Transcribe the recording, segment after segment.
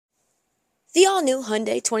The all-new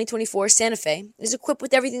Hyundai 2024 Santa Fe is equipped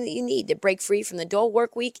with everything that you need to break free from the dull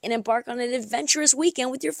work week and embark on an adventurous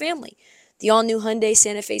weekend with your family. The all-new Hyundai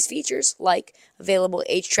Santa Fe's features, like available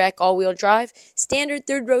H-Track all-wheel drive, standard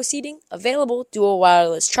third-row seating, available dual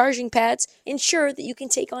wireless charging pads, ensure that you can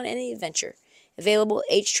take on any adventure. Available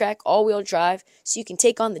H-Track all-wheel drive so you can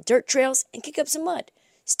take on the dirt trails and kick up some mud.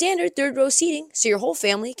 Standard third-row seating so your whole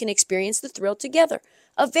family can experience the thrill together.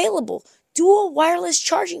 Available dual wireless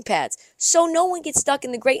charging pads so no one gets stuck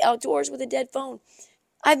in the great outdoors with a dead phone.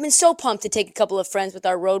 I've been so pumped to take a couple of friends with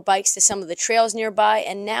our road bikes to some of the trails nearby,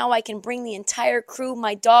 and now I can bring the entire crew,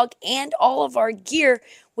 my dog, and all of our gear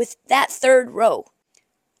with that third row.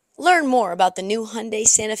 Learn more about the new Hyundai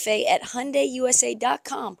Santa Fe at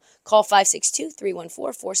HyundaiUSA.com. Call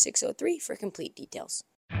 562-314-4603 for complete details.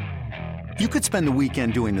 You could spend the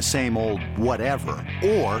weekend doing the same old whatever,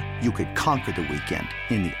 or you could conquer the weekend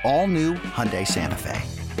in the all-new Hyundai Santa Fe.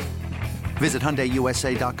 Visit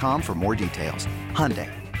HyundaiUSA.com for more details. Hyundai,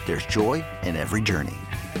 there's joy in every journey.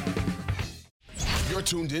 You're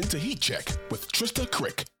tuned in to Heat Check with Trista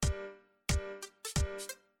Crick.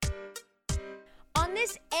 On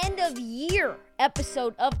this end of year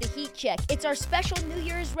episode of the Heat Check, it's our special New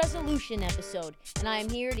Year's resolution episode, and I am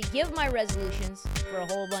here to give my resolutions for a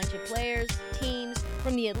whole bunch of players, teams,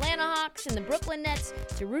 from the Atlanta Hawks and the Brooklyn Nets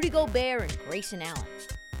to Rudy Gobert and Grayson Allen.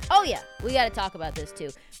 Oh yeah, we got to talk about this too.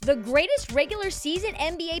 The greatest regular season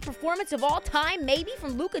NBA performance of all time, maybe,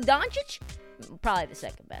 from Luka Doncic? Probably the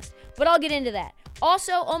second best, but I'll get into that.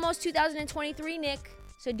 Also, almost 2023, Nick,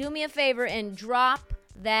 so do me a favor and drop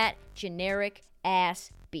that generic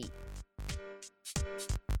ass beat.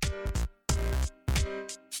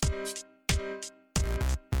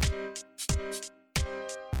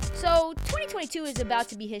 So 2022 is about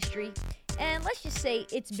to be history, and let's just say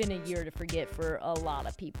it's been a year to forget for a lot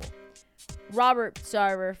of people. Robert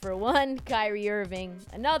Sarver for one, Kyrie Irving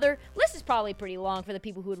another. List is probably pretty long for the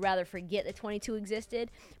people who would rather forget that 22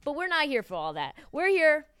 existed, but we're not here for all that. We're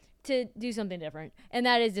here to do something different, and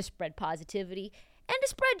that is to spread positivity and to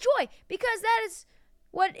spread joy, because that is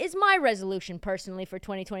what is my resolution personally for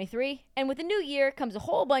 2023. And with the new year comes a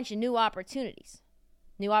whole bunch of new opportunities.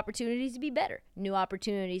 New opportunities to be better. New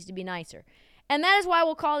opportunities to be nicer. And that is why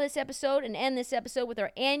we'll call this episode and end this episode with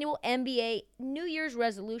our annual NBA New Year's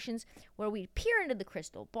resolutions, where we peer into the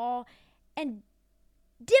crystal ball and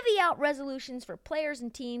divvy out resolutions for players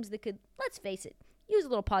and teams that could, let's face it, use a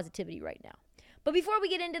little positivity right now. But before we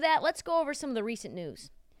get into that, let's go over some of the recent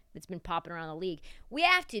news that's been popping around the league. We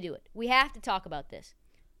have to do it. We have to talk about this.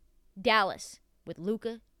 Dallas with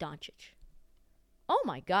Luka Doncic. Oh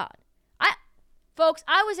my God. Folks,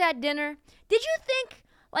 I was at dinner. Did you think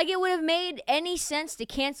it would have made any sense to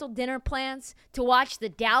cancel dinner plans to watch the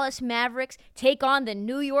Dallas Mavericks take on the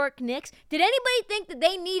New York Knicks? Did anybody think that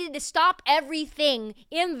they needed to stop everything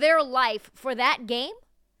in their life for that game?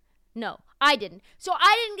 No, I didn't. So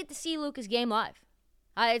I didn't get to see Luka's game live.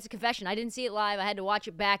 It's a confession. I didn't see it live. I had to watch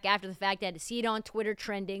it back after the fact. I had to see it on Twitter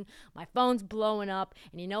trending. My phone's blowing up.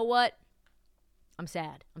 And you know what? I'm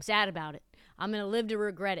sad. I'm sad about it. I'm going to live to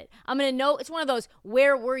regret it. I'm going to know it's one of those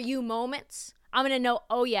where were you moments. I'm going to know,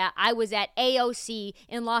 oh yeah, I was at AOC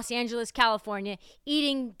in Los Angeles, California,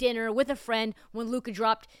 eating dinner with a friend when Luka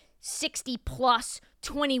dropped 60 plus,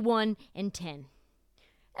 21 and 10.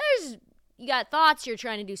 You got thoughts, you're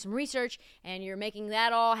trying to do some research, and you're making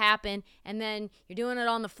that all happen, and then you're doing it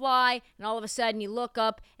on the fly, and all of a sudden you look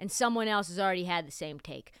up, and someone else has already had the same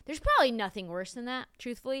take. There's probably nothing worse than that,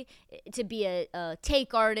 truthfully, to be a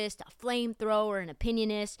take artist, a flamethrower, an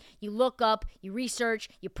opinionist. You look up, you research,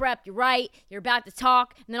 you prep, you write, you're about to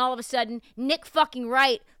talk, and then all of a sudden, Nick fucking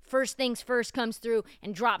Wright, first things first, comes through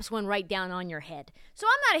and drops one right down on your head. So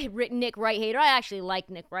I'm not a Nick Wright hater. I actually like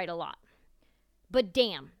Nick Wright a lot. But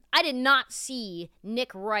damn, I did not see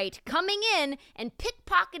Nick Wright coming in and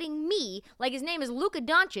pickpocketing me like his name is Luka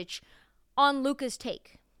Doncic on Luka's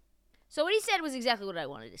take. So what he said was exactly what I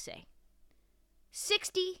wanted to say.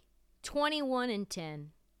 60, 21, and 10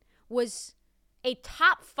 was a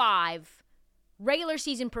top 5 regular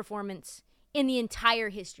season performance in the entire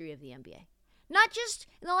history of the NBA. Not just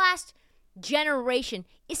in the last generation.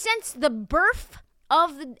 Since the birth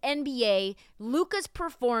of the NBA, Luka's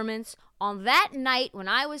performance on that night when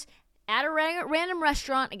I was at a random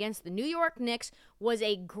restaurant against the New York Knicks was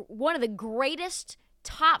one of the greatest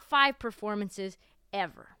top 5 performances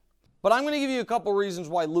ever. But I'm going to give you a couple reasons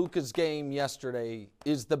why Luka's game yesterday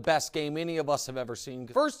is the best game any of us have ever seen.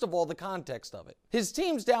 First of all, the context of it. His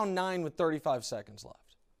team's down 9 with 35 seconds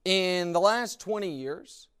left. In the last 20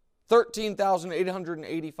 years,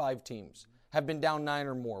 13,885 teams have been down 9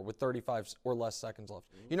 or more with 35 or less seconds left.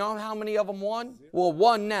 You know how many of them won? Well,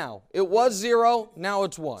 1 now. It was 0, now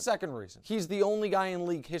it's 1. Second reason, he's the only guy in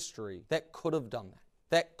league history that could have done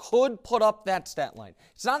that could put up that stat line.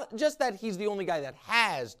 It's not just that he's the only guy that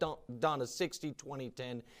has done a 60, 20,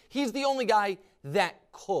 10. He's the only guy that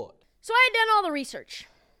could. So I had done all the research,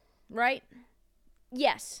 right?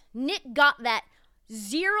 Yes, Nick got that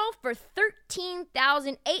 0 for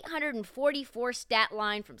 13,844 stat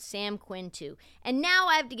line from Sam Quinn too. And now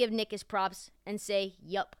I have to give Nick his props and say,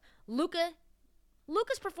 yup, Luka's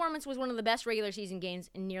performance was one of the best regular season games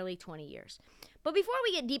in nearly 20 years. But before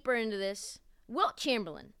we get deeper into this, Wilt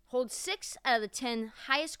Chamberlain holds 6 out of the 10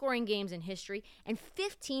 highest scoring games in history and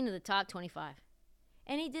 15 of the top 25.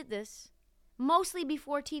 And he did this mostly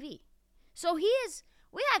before TV. So we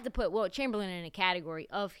have to put Wilt Chamberlain in a category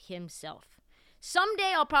of himself.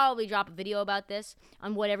 Someday I'll probably drop a video about this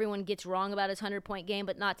on what everyone gets wrong about his 100-point game,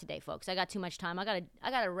 but not today, folks. I got too much time. I got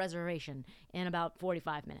a reservation in about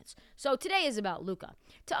 45 minutes. So today is about Luka.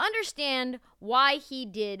 To understand why he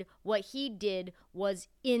did what he did was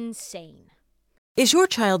insane. Is your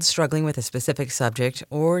child struggling with a specific subject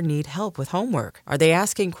or need help with homework? Are they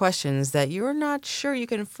asking questions that you're not sure you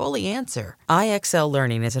can fully answer? IXL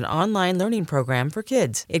Learning is an online learning program for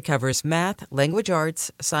kids. It covers math, language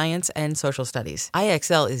arts, science, and social studies.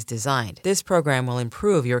 IXL is designed. This program will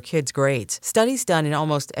improve your kids' grades. Studies done in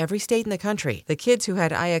almost every state in the country. The kids who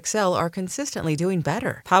had IXL are consistently doing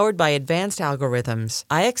better. Powered by advanced algorithms,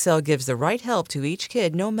 IXL gives the right help to each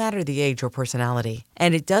kid no matter the age or personality.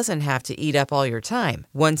 And it doesn't have to eat up all your time.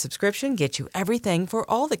 One subscription gets you everything for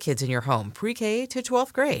all the kids in your home, pre-K to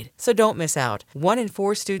 12th grade. So don't miss out. 1 in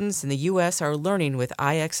 4 students in the U.S. are learning with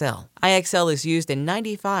IXL. IXL is used in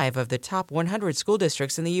 95 of the top 100 school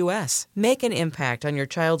districts in the U.S. Make an impact on your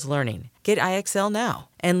child's learning. Get IXL now.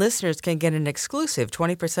 And listeners can get an exclusive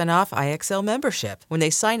 20% off IXL membership when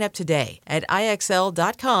they sign up today at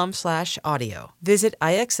IXL.com/audio. Visit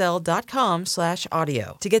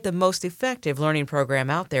IXL.com/audio to get the most effective learning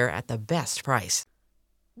program out there at the best price.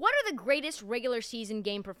 What are the greatest regular season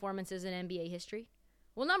game performances in NBA history?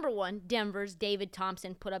 Well, number 1, Denver's David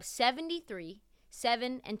Thompson put up 73,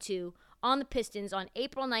 7, and 2 on the Pistons on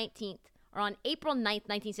April 9th,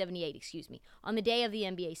 1978, on the day of the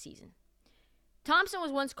NBA season. Thompson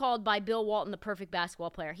was once called by Bill Walton the perfect basketball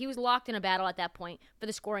player. He was locked in a battle at that point for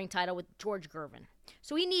the scoring title with George Gervin.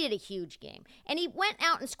 So he needed a huge game. And he went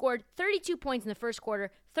out and scored 32 points in the first quarter,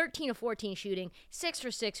 13 of 14 shooting, 6 for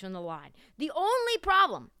 6 from the line. The only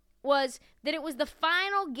problem was that it was the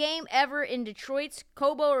final game ever in Detroit's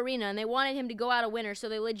Cobo Arena, and they wanted him to go out a winner, so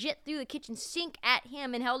they legit threw the kitchen sink at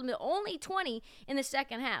him and held him to only 20 in the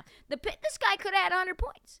second half. This guy could have had 100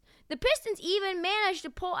 points. The Pistons even managed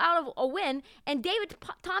to pull out of a win, and David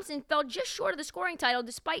Thompson fell just short of the scoring title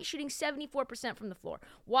despite shooting 74% from the floor.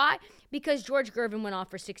 Why? Because George Gervin went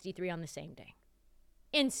off for 63 on the same day.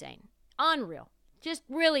 Insane. Unreal. Just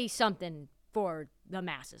really something for the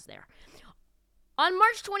masses there. On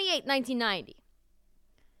March 28, 1990,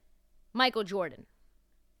 Michael Jordan,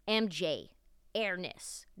 MJ,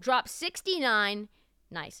 Ernest, dropped 69,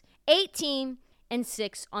 18, and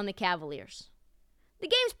 6 on the Cavaliers. The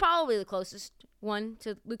game's probably the closest one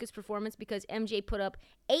to Luka's performance because MJ put up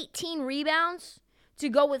 18 rebounds to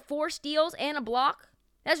go with 4 steals and a block.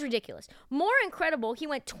 That's ridiculous. More incredible, he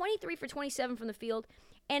went 23 for 27 from the field,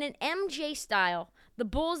 and in MJ style, the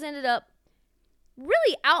Bulls ended up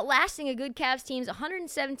really outlasting a good Cavs team's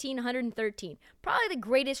 117-113. Probably the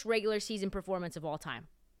greatest regular season performance of all time.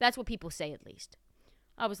 That's what people say, at least.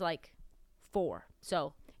 I was like 4.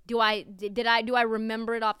 So, do I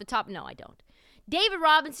remember it off the top? No, I don't. David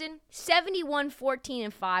Robinson, 71, 14,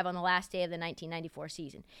 and 5 on the last day of the 1994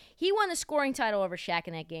 season. He won the scoring title over Shaq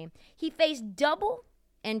in that game. He faced double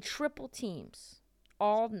and triple teams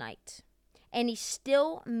all night, and he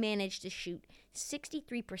still managed to shoot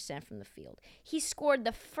 63% from the field. He scored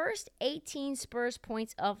the first 18 Spurs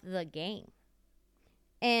points of the game.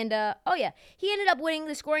 And, he ended up winning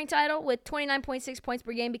the scoring title with 29.6 points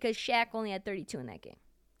per game because Shaq only had 32 in that game.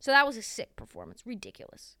 So that was a sick performance.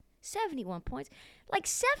 Ridiculous. 71 points. Like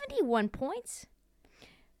 71 points?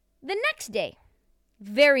 The next day,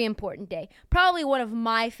 very important day, probably one of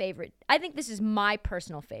my favorite. I think this is my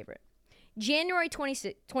personal favorite. January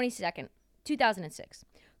 22nd, 2006.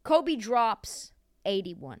 Kobe drops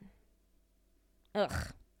 81.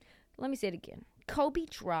 Ugh. Let me say it again. Kobe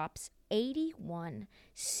drops 81,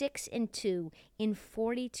 6 and 2 in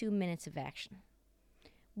 42 minutes of action.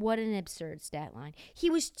 What an absurd stat line. He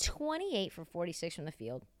was 28 for 46 from the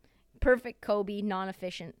field. Perfect Kobe,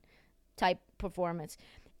 non-efficient type performance,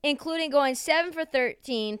 including going 7 for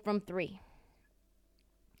 13 from 3.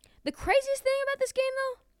 The craziest thing about this game,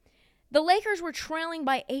 though, the Lakers were trailing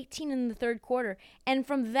by 18 in the third quarter. And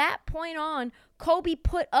from that point on, Kobe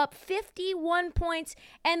put up 51 points,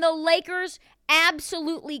 and the Lakers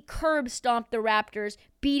absolutely curb stomped the Raptors,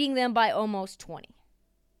 beating them by almost 20.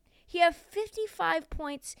 He had 55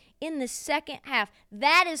 points in the second half.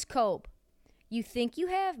 That is Kobe. You think you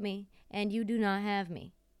have me, and you do not have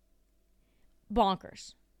me.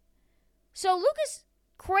 Bonkers. So Luka's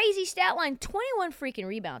crazy stat line, 21 freaking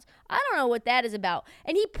rebounds. I don't know what that is about.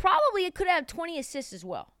 And he probably could have 20 assists as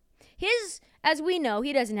well. As we know,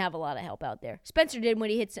 he doesn't have a lot of help out there. Spencer did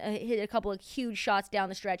when he hit a couple of huge shots down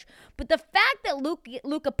the stretch. But the fact that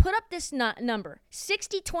Luka put up this number,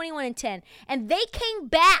 60, 21, and 10, and they came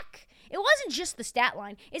back. It wasn't just the stat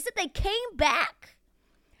line. It's that they came back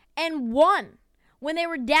and won when they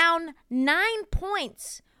were down 9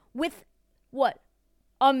 points with,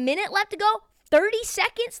 a minute left to go? 30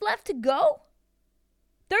 seconds left to go?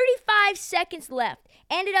 35 seconds left.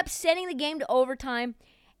 Ended up sending the game to overtime.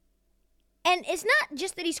 And it's not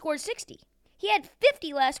just that he scored 60. He had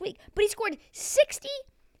 50 last week, but he scored 60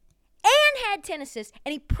 and had 10 assists,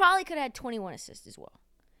 and he probably could have had 21 assists as well.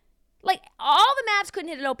 Like, all the Mavs couldn't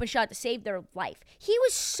hit an open shot to save their life. He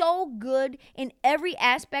was so good in every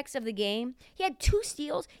aspect of the game. He had 2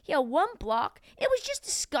 steals. He had 1 block. It was just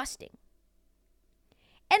disgusting.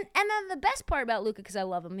 And then the best part about Luka, because I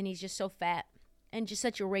love him, and he's just so fat and just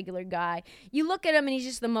such a regular guy. You look at him, and he's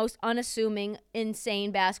just the most unassuming,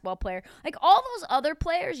 insane basketball player. Like, all those other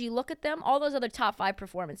players, you look at them, all those other top 5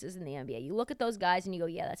 performances in the NBA, you look at those guys, and you go,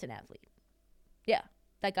 yeah, that's an athlete. Yeah.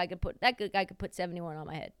 That guy could put 71 on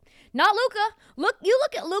my head. Not Luka. You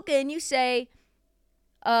look at Luka and you say,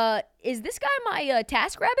 is this guy my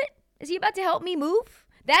TaskRabbit? Is he about to help me move?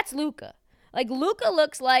 That's Luka. Like, Luka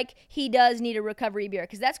looks like he does need a recovery beer,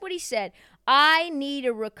 because that's what he said. I need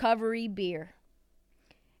a recovery beer.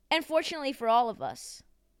 And fortunately for all of us,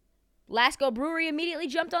 Lasco Brewery immediately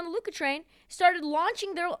jumped on the Luka train, started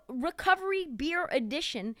launching their recovery beer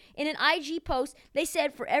edition. In an IG post, they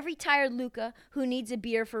said, for every tired Luka who needs a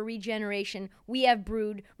beer for regeneration, we have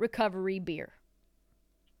brewed recovery beer.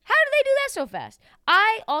 How did they do that so fast?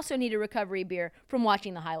 I also need a recovery beer from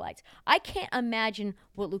watching the highlights. I can't imagine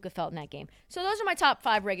what Luka felt in that game. So those are my top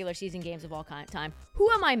 5 regular season games of all time.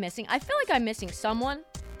 Who am I missing? I feel like I'm missing someone,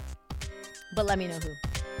 but let me know who.